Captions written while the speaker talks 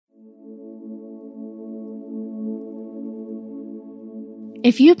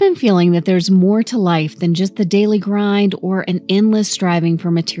If you've been feeling that there's more to life than just the daily grind or an endless striving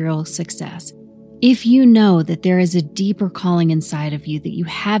for material success, if you know that there is a deeper calling inside of you that you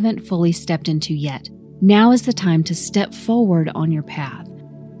haven't fully stepped into yet, now is the time to step forward on your path.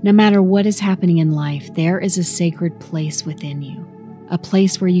 No matter what is happening in life, there is a sacred place within you, a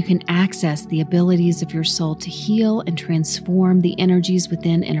place where you can access the abilities of your soul to heal and transform the energies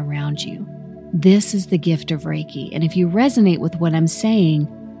within and around you. This is the gift of Reiki, and if you resonate with what I'm saying,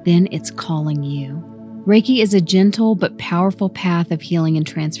 then it's calling you. Reiki is a gentle but powerful path of healing and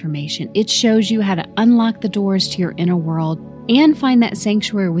transformation. It shows you how to unlock the doors to your inner world and find that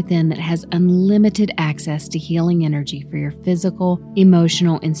sanctuary within that has unlimited access to healing energy for your physical,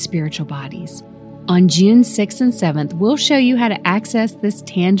 emotional, and spiritual bodies. On June 6th and 7th, we'll show you how to access this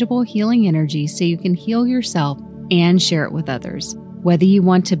tangible healing energy so you can heal yourself and share it with others. Whether you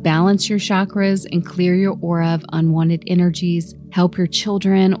want to balance your chakras and clear your aura of unwanted energies, help your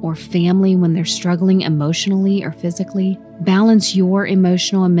children or family when they're struggling emotionally or physically, balance your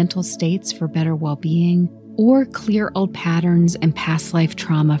emotional and mental states for better well-being, or clear old patterns and past life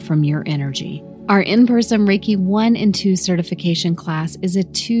trauma from your energy. Our in-person Reiki 1 and 2 certification class is a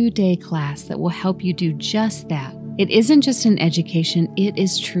 2-day class that will help you do just that. It isn't just an education, it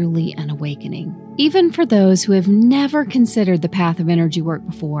is truly an awakening. Even for those who have never considered the path of energy work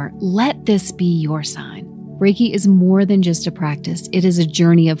before, let this be your sign. Reiki is more than just a practice. It is a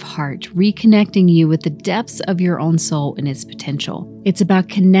journey of heart, reconnecting you with the depths of your own soul and its potential. It's about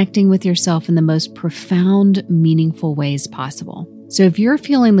connecting with yourself in the most profound, meaningful ways possible. So if you're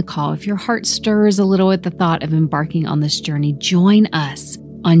feeling the call, if your heart stirs a little at the thought of embarking on this journey, join us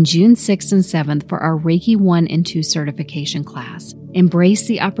on June 6th and 7th for our Reiki 1 and 2 certification class. Embrace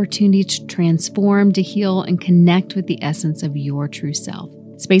the opportunity to transform, to heal, and connect with the essence of your true self.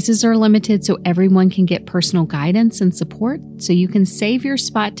 Spaces are limited so everyone can get personal guidance and support, so you can save your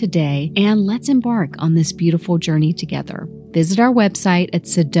spot today, and let's embark on this beautiful journey together. Visit our website at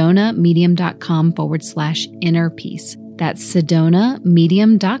sedonamedium.com/inner peace. That's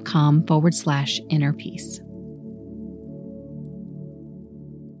sedonamedium.com/inner peace.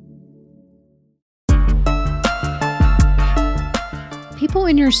 People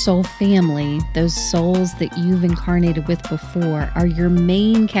in your soul family, those souls that you've incarnated with before, are your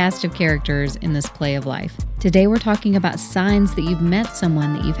main cast of characters in this play of life. Today we're talking about signs that you've met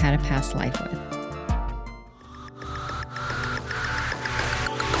someone that you've had a past life with.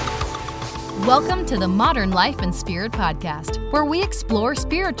 Welcome to the Modern Life and Spirit Podcast, where we explore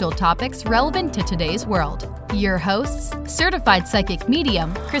spiritual topics relevant to today's world. Your hosts, certified psychic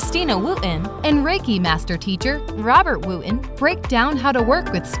medium Christina Wooten and Reiki master teacher Robert Wooten, break down how to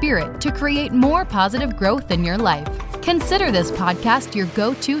work with spirit to create more positive growth in your life. Consider this podcast your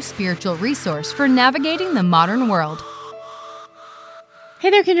go-to spiritual resource for navigating the modern world. Hey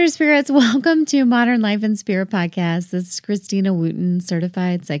there, kindred spirits. Welcome to Modern Life and Spirit Podcast. This is Christina Wooten,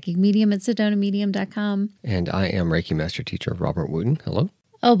 certified psychic medium at sedonamedium.com. And I am Reiki master teacher Robert Wooten. Hello.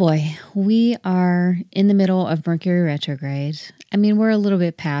 Oh boy, we are in the middle of Mercury retrograde. I mean, we're a little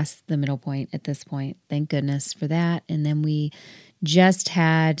bit past the middle point at this point. Thank goodness for that. And then we just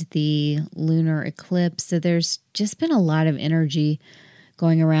had the lunar eclipse. So there's just been a lot of energy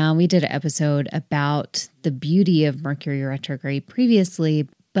going around. We did an episode about the beauty of Mercury retrograde previously,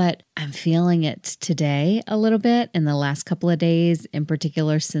 but I'm feeling it today a little bit in the last couple of days, in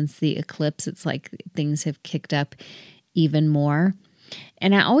particular since the eclipse. It's like things have kicked up even more.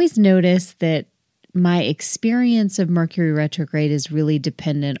 And I always notice that my experience of Mercury retrograde is really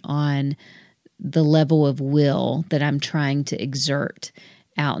dependent on the level of will that I'm trying to exert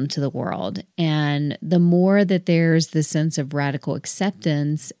out into the world. And the more that there's the sense of radical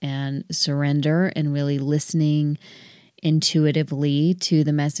acceptance and surrender and really listening intuitively to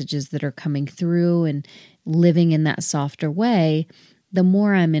the messages that are coming through and living in that softer way, the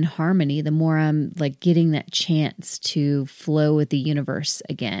more I'm in harmony, the more I'm like getting that chance to flow with the universe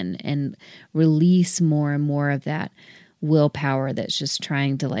again and release more and more of that willpower that's just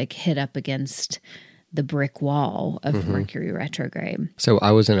trying to like hit up against the brick wall of Mercury retrograde. So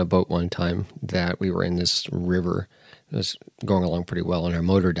I was in a boat one time that we were in this river. It was going along pretty well and our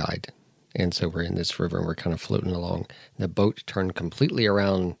motor died. And so we're in this river and we're kind of floating along. The boat turned completely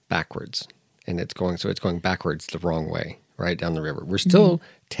around backwards and it's going backwards the wrong way, right down the river. We're still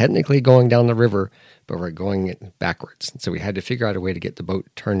technically going down the river, but we're going it backwards. So we had to figure out a way to get the boat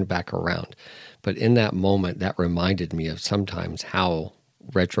turned back around. But in that moment, that reminded me of sometimes how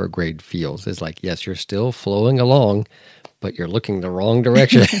retrograde feels. It's like, yes, you're still flowing along, but you're looking the wrong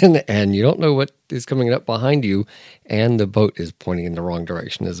direction and you don't know what is coming up behind you. And the boat is pointing in the wrong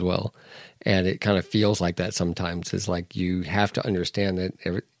direction as well. And it kind of feels like that sometimes. It's like you have to understand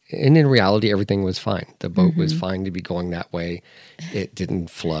that and in reality, everything was fine. The boat was fine to be going that way. It didn't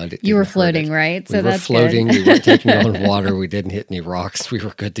flood. You were floating, right? We were floating. We weren't taking on water. We didn't hit any rocks. We were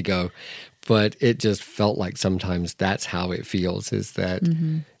good to go. But it just felt like sometimes that's how it feels, is that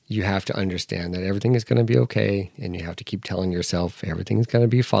you have to understand that everything is going to be okay. And you have to keep telling yourself everything's going to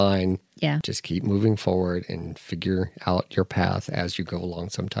be fine. Yeah. Just keep moving forward and figure out your path as you go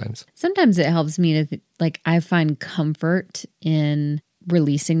along sometimes. Sometimes it helps me to, I find comfort in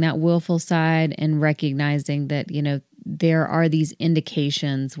releasing that willful side and recognizing that, there are these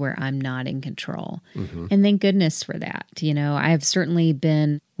indications where I'm not in control. And thank goodness for that. I have certainly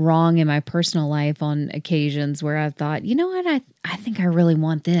been wrong in my personal life on occasions where I've thought, you know what, I think I really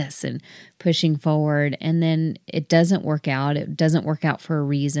want this, and pushing forward. And then it doesn't work out. It doesn't work out for a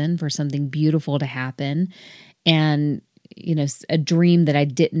reason, for something beautiful to happen. And a dream that I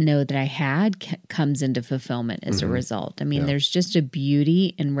didn't know that I had comes into fulfillment as a result. I mean, there's just a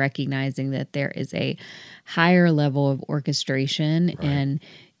beauty in recognizing that there is a higher level of orchestration and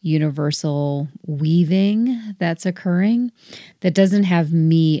universal weaving that's occurring that doesn't have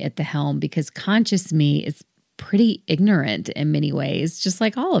me at the helm, because conscious me is pretty ignorant in many ways, just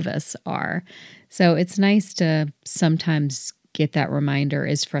like all of us are. So it's nice to sometimes get that reminder,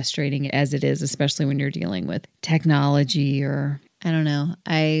 as frustrating as it is, especially when you're dealing with technology or, I don't know.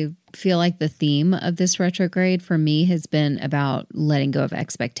 I feel like the theme of this retrograde for me has been about letting go of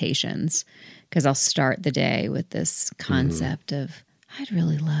expectations, because I'll start the day with this concept of, I'd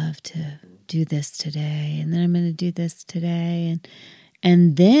really love to do this today, and then I'm going to do this today,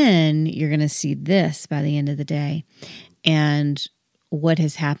 and then you're going to see this by the end of the day. And what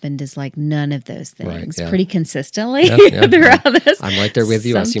has happened is none of those things pretty consistently throughout this. I'm right there with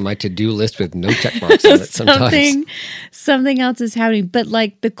you. I see my to-do list with no check marks on it sometimes. Something else is happening. But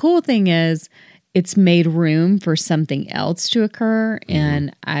the cool thing is it's made room for something else to occur.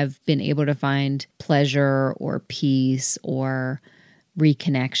 And I've been able to find pleasure or peace or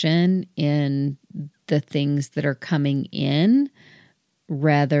reconnection in the things that are coming in,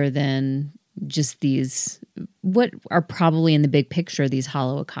 rather than just these, what are probably in the big picture, these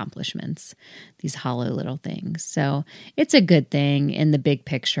hollow accomplishments, these hollow little things. So it's a good thing in the big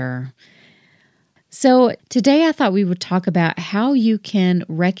picture. So today I thought we would talk about how you can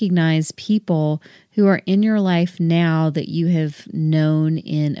recognize people who are in your life now that you have known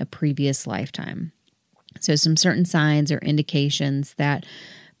in a previous lifetime. So some certain signs or indications that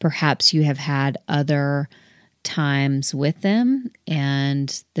perhaps you have had other times with them,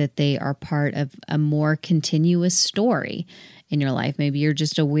 and that they are part of a more continuous story in your life. Maybe you're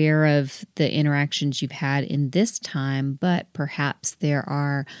just aware of the interactions you've had in this time, but perhaps there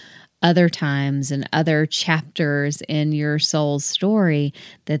are other times and other chapters in your soul's story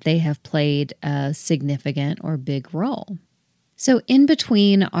that they have played a significant or big role. So in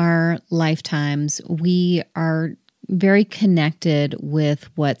between our lifetimes, we are very connected with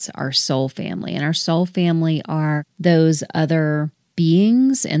what's our soul family. And our soul family are those other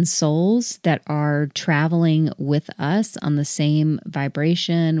beings and souls that are traveling with us on the same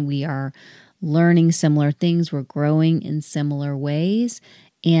vibration. We are learning similar things. We're growing in similar ways,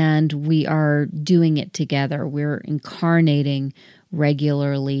 and we are doing it together. We're incarnating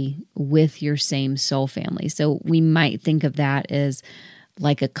regularly with your same soul family. So we might think of that as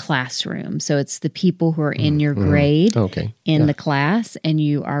like a classroom. So it's the people who are in your grade in the class, and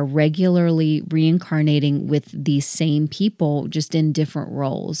you are regularly reincarnating with these same people, just in different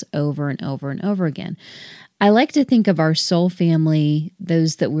roles over and over and over again. I like to think of our soul family,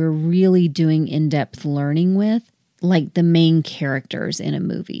 those that we're really doing in-depth learning with, like the main characters in a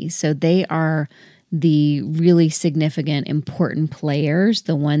movie. So they are the really significant, important players,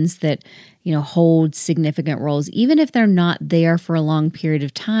 the ones that, hold significant roles, even if they're not there for a long period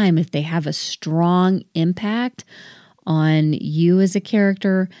of time. If they have a strong impact on you as a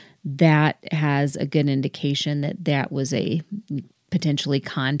character, that has a good indication that that was a potentially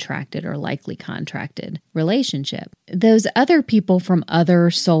contracted or likely contracted relationship. Those other people from other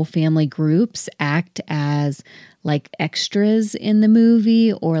soul family groups act as like extras in the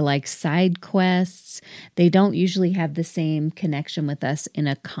movie or like side quests. They don't usually have the same connection with us in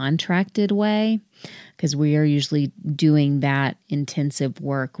a contracted way. because we are usually doing that intensive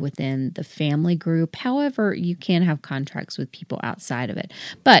work within the family group. However, you can have contracts with people outside of it.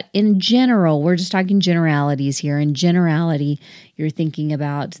 But in general, we're just talking generalities here. In generality, you're thinking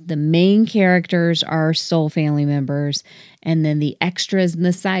about the main characters are soul family members, and then the extras and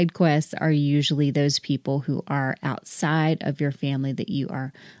the side quests are usually those people who are outside of your family that you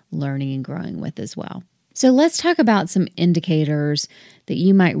are learning and growing with as well. So let's talk about some indicators that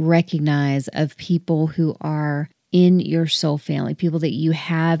you might recognize of people who are in your soul family, people that you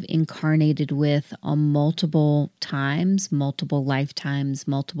have incarnated with on multiple times, multiple lifetimes,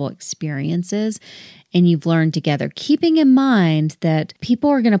 multiple experiences, and you've learned together, keeping in mind that people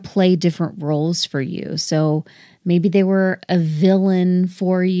are going to play different roles for you. So maybe they were a villain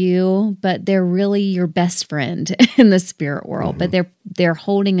for you, but they're really your best friend in the spirit world, but they're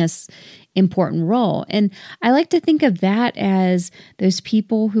holding a important role. And I like to think of that as those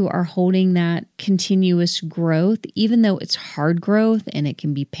people who are holding that continuous growth, even though it's hard growth and it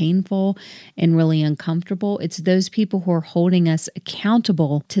can be painful and really uncomfortable. It's those people who are holding us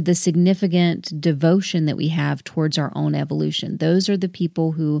accountable to the significant devotion that we have towards our own evolution. Those are the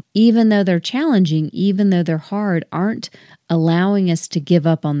people who, even though they're challenging, even though they're hard, aren't allowing us to give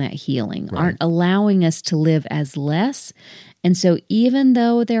up on that healing, aren't allowing us to live as less. And so even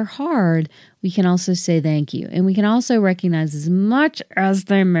though they're hard, we can also say thank you. And we can also recognize, as much as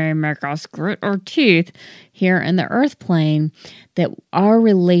they may make us grit our teeth here in the earth plane, that our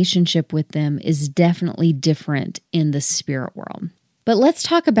relationship with them is definitely different in the spirit world. But let's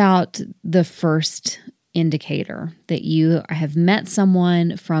talk about the first indicator that you have met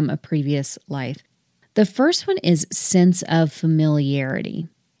someone from a previous life. The first one is sense of familiarity.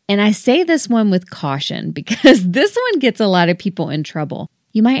 And I say this one with caution because this one gets a lot of people in trouble.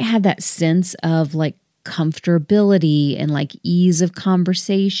 You might have that sense of like comfortability and like ease of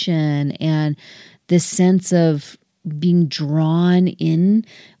conversation and this sense of being drawn in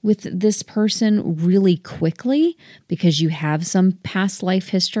with this person really quickly because you have some past life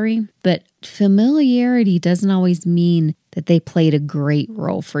history. But familiarity doesn't always mean that they played a great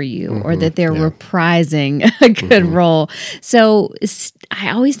role for you or that they're reprising a good role. So I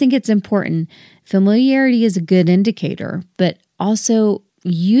always think it's important. Familiarity is a good indicator, but also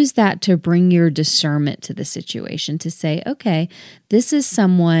use that to bring your discernment to the situation to say, okay, this is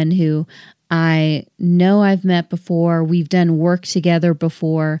someone who I know I've met before. We've done work together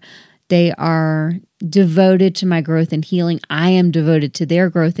before. They are devoted to my growth and healing. I am devoted to their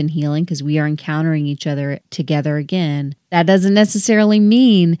growth and healing because we are encountering each other together again. That doesn't necessarily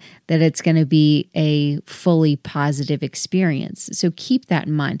mean that it's going to be a fully positive experience. So keep that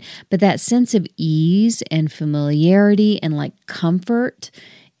in mind. But that sense of ease and familiarity and like comfort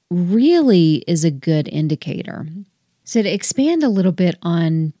really is a good indicator. So to expand a little bit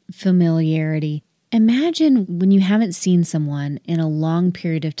on familiarity, imagine when you haven't seen someone in a long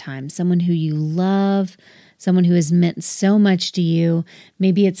period of time, someone who you love, someone who has meant so much to you.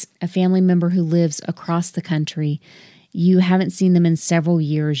 Maybe it's a family member who lives across the country. You haven't seen them in several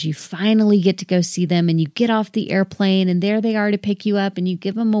years. You finally get to go see them and you get off the airplane and there they are to pick you up and you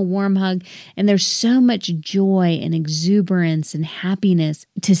give them a warm hug. And there's so much joy and exuberance and happiness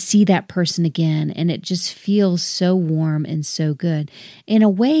to see that person again. And it just feels so warm and so good. In a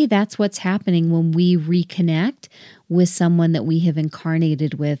way, that's what's happening when we reconnect with someone that we have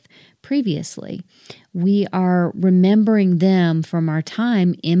incarnated with previously. We are remembering them from our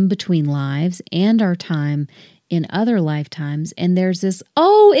time in between lives and our time in other lifetimes. And there's this,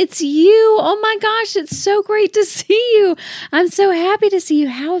 oh, it's you. Oh my gosh, it's so great to see you. I'm so happy to see you.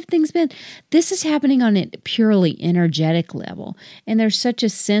 How have things been? This is happening on a purely energetic level. And there's such a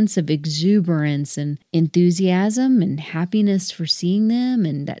sense of exuberance and enthusiasm and happiness for seeing them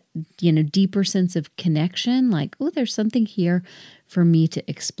and that, deeper sense of connection. Like, oh, there's something here for me to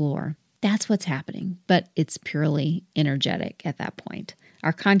explore. That's what's happening, but it's purely energetic at that point.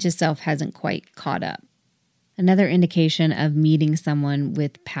 Our conscious self hasn't quite caught up. Another indication of meeting someone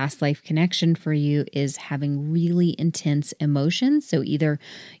with past life connection for you is having really intense emotions. So either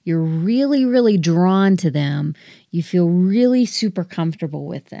you're really, really drawn to them, you feel really super comfortable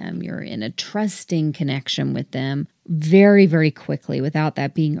with them, you're in a trusting connection with them very, very quickly without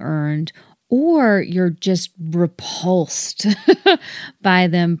that being earned, or you're just repulsed by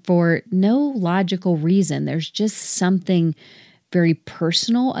them for no logical reason. There's just something very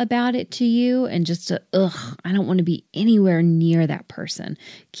personal about it to you and just I don't want to be anywhere near that person.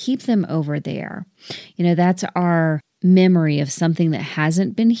 Keep them over there. That's our memory of something that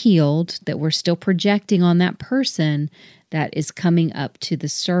hasn't been healed, that we're still projecting on that person that is coming up to the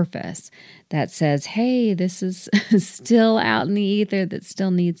surface that says, hey, this is still out in the ether that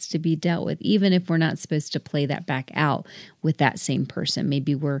still needs to be dealt with, even if we're not supposed to play that back out with that same person.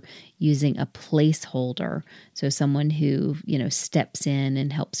 Maybe we're using a placeholder, so someone who, steps in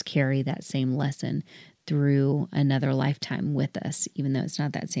and helps carry that same lesson through another lifetime with us, even though it's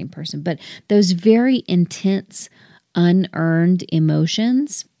not that same person. But those very intense, unearned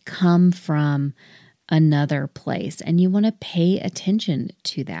emotions come from another place, and you want to pay attention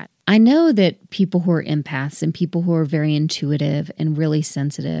to that. I know that people who are empaths and people who are very intuitive and really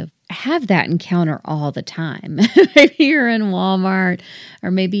sensitive have that encounter all the time. Maybe you're in Walmart, or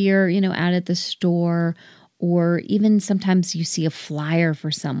maybe you're, out at the store, or even sometimes you see a flyer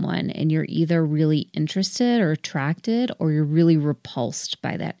for someone and you're either really interested or attracted, or you're really repulsed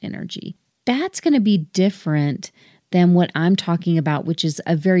by that energy. That's going to be different than what I'm talking about, which is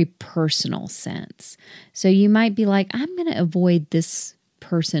a very personal sense. So you might be like, I'm going to avoid this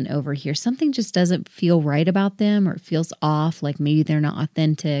person over here. Something just doesn't feel right about them, or it feels off, like maybe they're not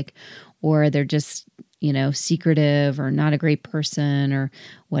authentic, or they're just secretive, or not a great person, or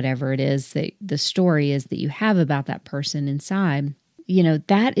whatever it is that the story is that you have about that person inside.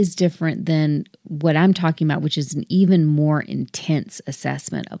 That is different than what I'm talking about, which is an even more intense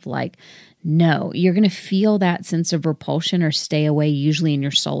assessment of like, no, you're going to feel that sense of repulsion or stay away, usually in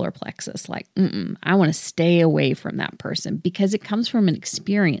your solar plexus. Like, I want to stay away from that person, because it comes from an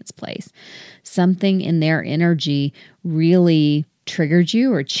experience place. Something in their energy really triggered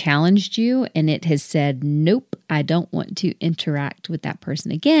you or challenged you, and it has said, nope, I don't want to interact with that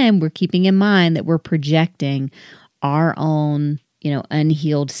person again. We're keeping in mind that we're projecting our own,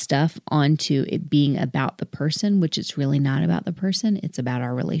 unhealed stuff onto it being about the person, which it's really not about the person. It's about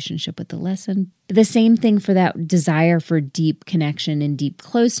our relationship with the lesson. The same thing for that desire for deep connection and deep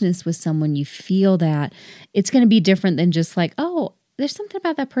closeness with someone. You feel that it's going to be different than just like, oh, there's something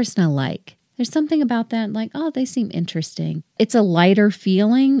about that person I like. There's something about that, like, oh, they seem interesting. It's a lighter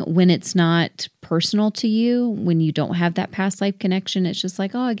feeling when it's not personal to you, when you don't have that past life connection. It's just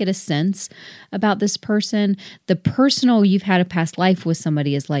like, oh, I get a sense about this person. The personal, you've had a past life with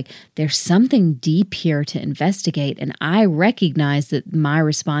somebody, is like, there's something deep here to investigate. And I recognize that my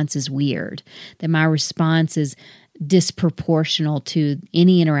response is weird, that my response is disproportional to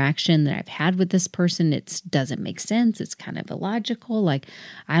any interaction that I've had with this person. It doesn't make sense. It's kind of illogical. Like,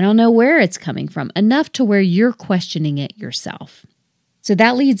 I don't know where it's coming from, enough to where you're questioning it yourself. So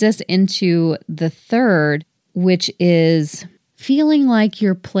that leads us into the third, which is feeling like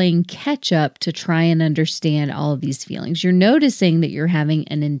you're playing catch up to try and understand all of these feelings. You're noticing that you're having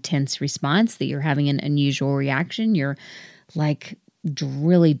an intense response, that you're having an unusual reaction. You're like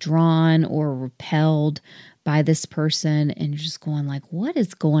really drawn or repelled by this person, and you're just going like, what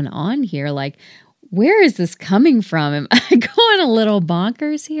is going on here? Like, where is this coming from? Am I going a little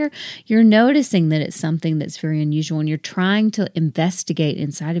bonkers here? You're noticing that it's something that's very unusual, and you're trying to investigate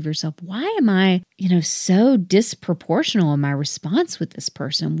inside of yourself. Why am I, so disproportional in my response with this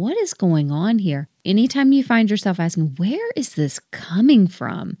person? What is going on here? Anytime you find yourself asking, where is this coming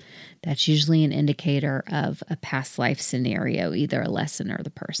from? That's usually an indicator of a past life scenario, either a lesson or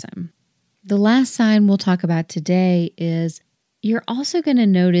the person. The last sign we'll talk about today is you're also going to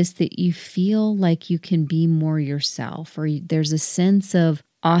notice that you feel like you can be more yourself, or there's a sense of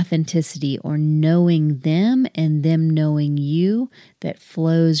authenticity or knowing them and them knowing you that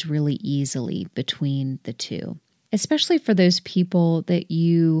flows really easily between the two. Especially for those people that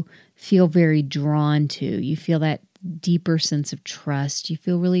you feel very drawn to. You feel that deeper sense of trust. You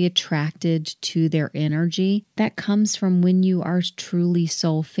feel really attracted to their energy. That comes from when you are truly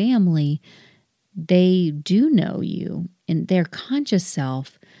soul family. They do know you, and their conscious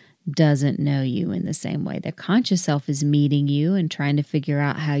self doesn't know you in the same way. Their conscious self is meeting you and trying to figure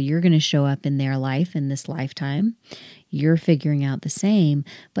out how you're going to show up in their life in this lifetime. You're figuring out the same.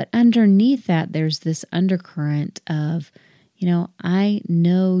 But underneath that, there's this undercurrent of, I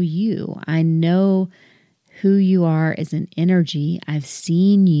know you. I know who you are as an energy. I've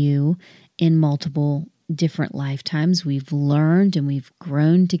seen you in multiple different lifetimes. We've learned and we've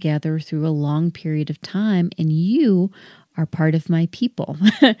grown together through a long period of time, and you are part of my people.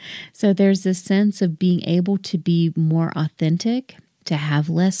 So there's this sense of being able to be more authentic, to have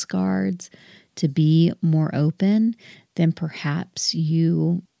less guards, to be more open than perhaps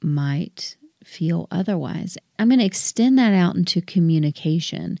you might feel otherwise. I'm going to extend that out into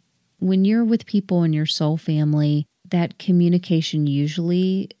communication. When you're with people in your soul family, that communication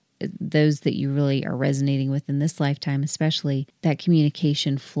usually those that you really are resonating with in this lifetime, especially, that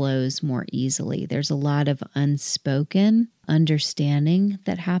communication flows more easily. There's a lot of unspoken understanding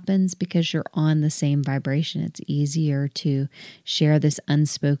that happens because you're on the same vibration. It's easier to share this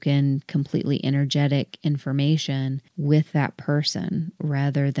unspoken, completely energetic information with that person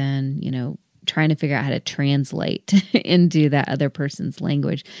rather than, trying to figure out how to translate into that other person's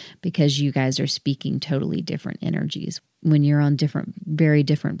language, because you guys are speaking totally different energies. When you're on very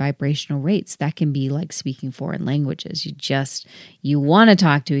different vibrational rates, that can be like speaking foreign languages. You want to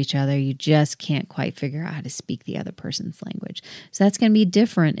talk to each other. You just can't quite figure out how to speak the other person's language. So that's going to be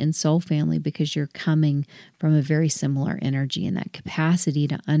different in soul family because you're coming from a very similar energy, and that capacity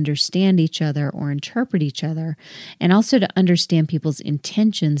to understand each other or interpret each other, and also to understand people's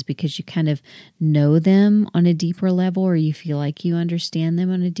intentions because you kind of know them on a deeper level, or you feel like you understand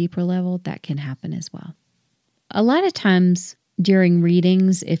them on a deeper level, that can happen as well. A lot of times during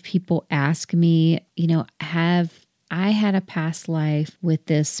readings, if people ask me, have I had a past life with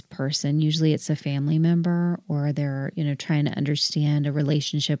this person? Usually it's a family member, or they're, trying to understand a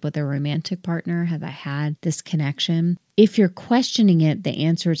relationship with a romantic partner. Have I had this connection? If you're questioning it, the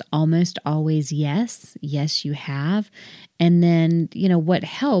answer is almost always yes. Yes, you have. And then, what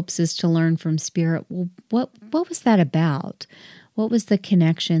helps is to learn from Spirit, well, what was that about? What was the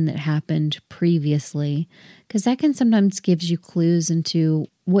connection that happened previously? Because that can sometimes gives you clues into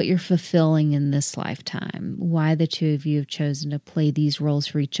what you're fulfilling in this lifetime, why the two of you have chosen to play these roles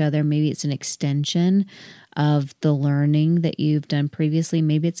for each other. Maybe it's an extension of the learning that you've done previously.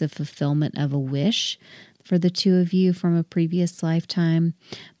 Maybe it's a fulfillment of a wish for the two of you from a previous lifetime.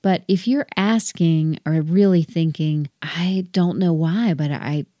 But if you're asking or really thinking, I don't know why, but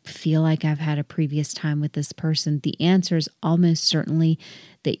I feel like I've had a previous time with this person, the answer is almost certainly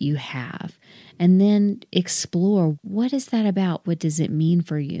that you have. And then explore, what is that about? What does it mean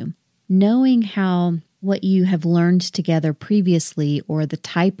for you? Knowing how what you have learned together previously, or the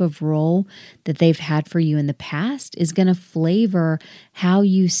type of role that they've had for you in the past, is going to flavor how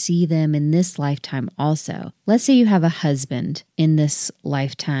you see them in this lifetime also. Let's say you have a husband in this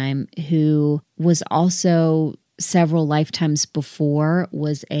lifetime who was also several lifetimes before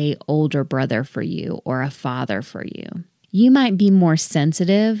was a older brother for you or a father for you. You might be more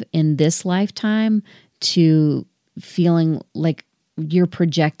sensitive in this lifetime to feeling like you're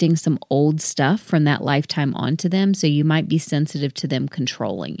projecting some old stuff from that lifetime onto them. So you might be sensitive to them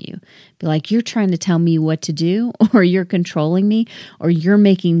controlling you. Be like, you're trying to tell me what to do, or you're controlling me, or you're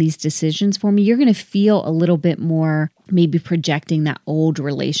making these decisions for me. You're going to feel a little bit more maybe projecting that old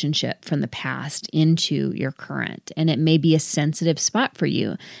relationship from the past into your current. And it may be a sensitive spot for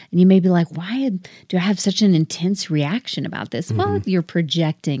you. And you may be like, why do I have such an intense reaction about this? Mm-hmm. Well, you're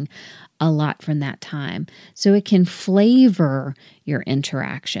projecting a lot from that time. So it can flavor your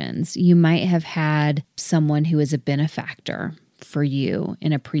interactions. You might have had someone who is a benefactor for you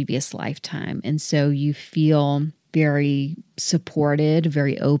in a previous lifetime. And so you feel very supported,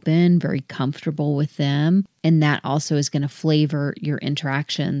 very open, very comfortable with them. And that also is going to flavor your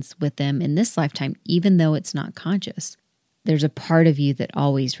interactions with them in this lifetime, even though it's not conscious. There's a part of you that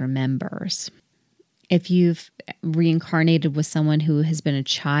always remembers. If you've reincarnated with someone who has been a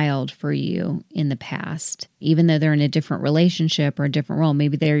child for you in the past, even though they're in a different relationship or a different role,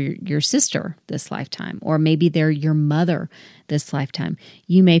 maybe they're your sister this lifetime, or maybe they're your mother this lifetime,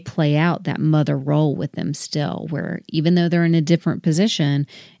 you may play out that mother role with them still, where even though they're in a different position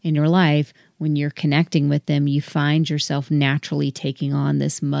in your life, when you're connecting with them, you find yourself naturally taking on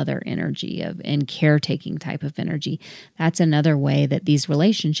this mother energy and caretaking type of energy. That's another way that these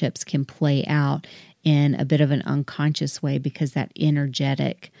relationships can play out in a bit of an unconscious way, because that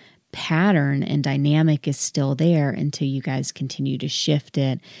energetic pattern and dynamic is still there until you guys continue to shift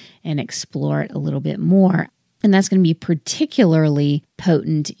it and explore it a little bit more. And that's going to be particularly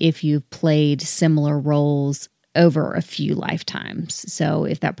potent if you've played similar roles over a few lifetimes. So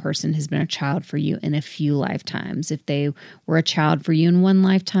if that person has been a child for you in a few lifetimes, if they were a child for you in one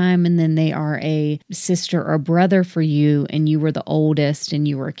lifetime and then they are a sister or brother for you and you were the oldest and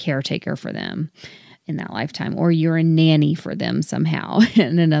you were a caretaker for them in that lifetime, or you're a nanny for them somehow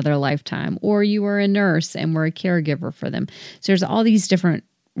in another lifetime, or you were a nurse and were a caregiver for them. So there's all these different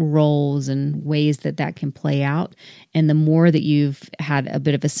roles and ways that can play out. And the more that you've had a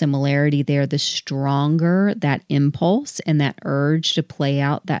bit of a similarity there, the stronger that impulse and that urge to play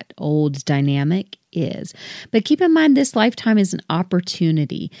out that old dynamic is. But keep in mind, this lifetime is an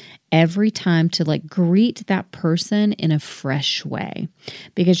opportunity every time to greet that person in a fresh way,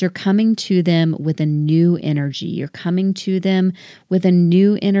 because you're coming to them with a new energy. You're coming to them with a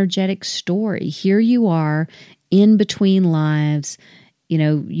new energetic story. Here you are in between lives.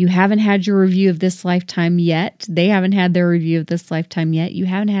 you haven't had your review of this lifetime yet. They haven't had their review of this lifetime yet. You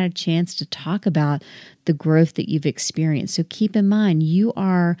haven't had a chance to talk about the growth that you've experienced. So keep in mind, you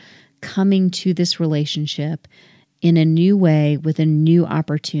are coming to this relationship in a new way with a new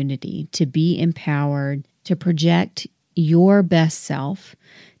opportunity to be empowered, to project your best self,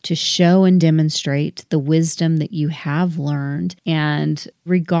 to show and demonstrate the wisdom that you have learned, and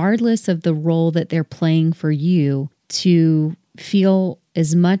regardless of the role that they're playing for you, to feel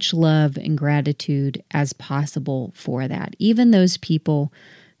as much love and gratitude as possible for that. Even those people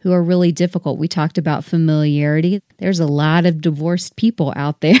who are really difficult. We talked about familiarity. There's a lot of divorced people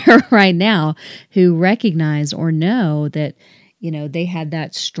out there right now who recognize or know that, they had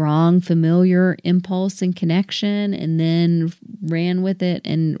that strong familiar impulse and connection and then ran with it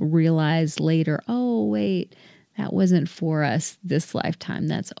and realized later, oh, wait, that wasn't for us this lifetime.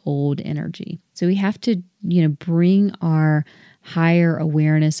 That's old energy. So we have to, bring our higher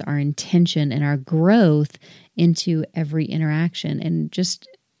awareness, our intention, and our growth into every interaction and just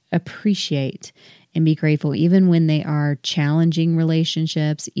appreciate and be grateful, even when they are challenging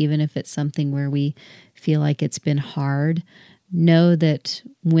relationships, even if it's something where we feel like it's been hard. Know that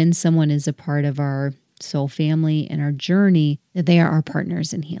when someone is a part of our soul family and our journey, that they are our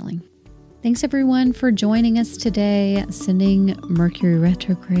partners in healing. Thanks everyone for joining us today. Sending Mercury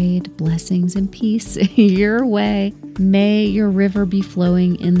retrograde blessings and peace your way. May your river be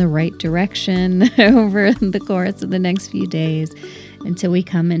flowing in the right direction over the course of the next few days until we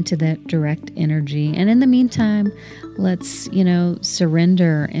come into that direct energy. And in the meantime, let's,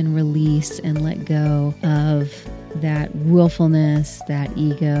 surrender and release and let go of that willfulness, that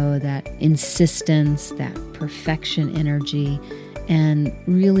ego, that insistence, that perfection energy, and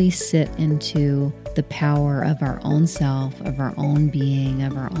really sit into the power of our own self, of our own being,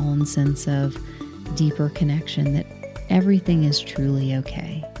 of our own sense of deeper connection, that everything is truly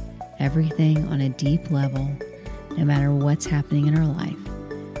okay. Everything on a deep level, no matter what's happening in our life,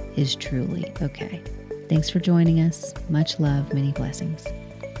 is truly okay. Thanks for joining us. Much love, many blessings.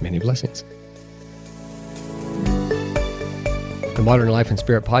 Many blessings. The Modern Life and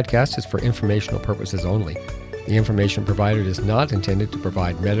Spirit podcast is for informational purposes only. The information provided is not intended to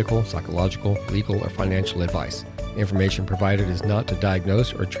provide medical, psychological, legal, or financial advice. The information provided is not to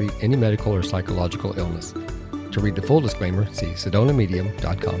diagnose or treat any medical or psychological illness. To read the full disclaimer, see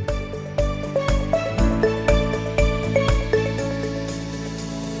sedonamedium.com.